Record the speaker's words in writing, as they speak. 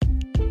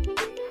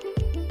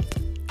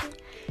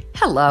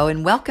Hello,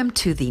 and welcome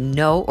to the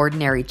No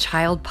Ordinary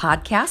Child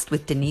podcast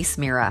with Denise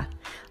Mira,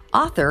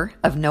 author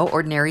of No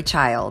Ordinary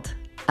Child,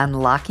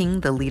 Unlocking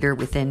the Leader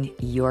Within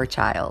Your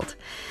Child.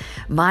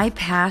 My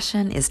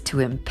passion is to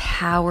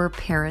empower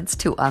parents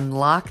to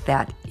unlock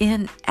that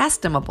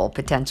inestimable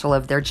potential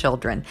of their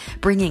children,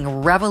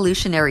 bringing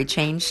revolutionary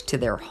change to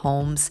their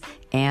homes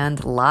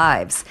and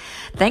lives.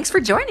 Thanks for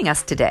joining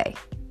us today.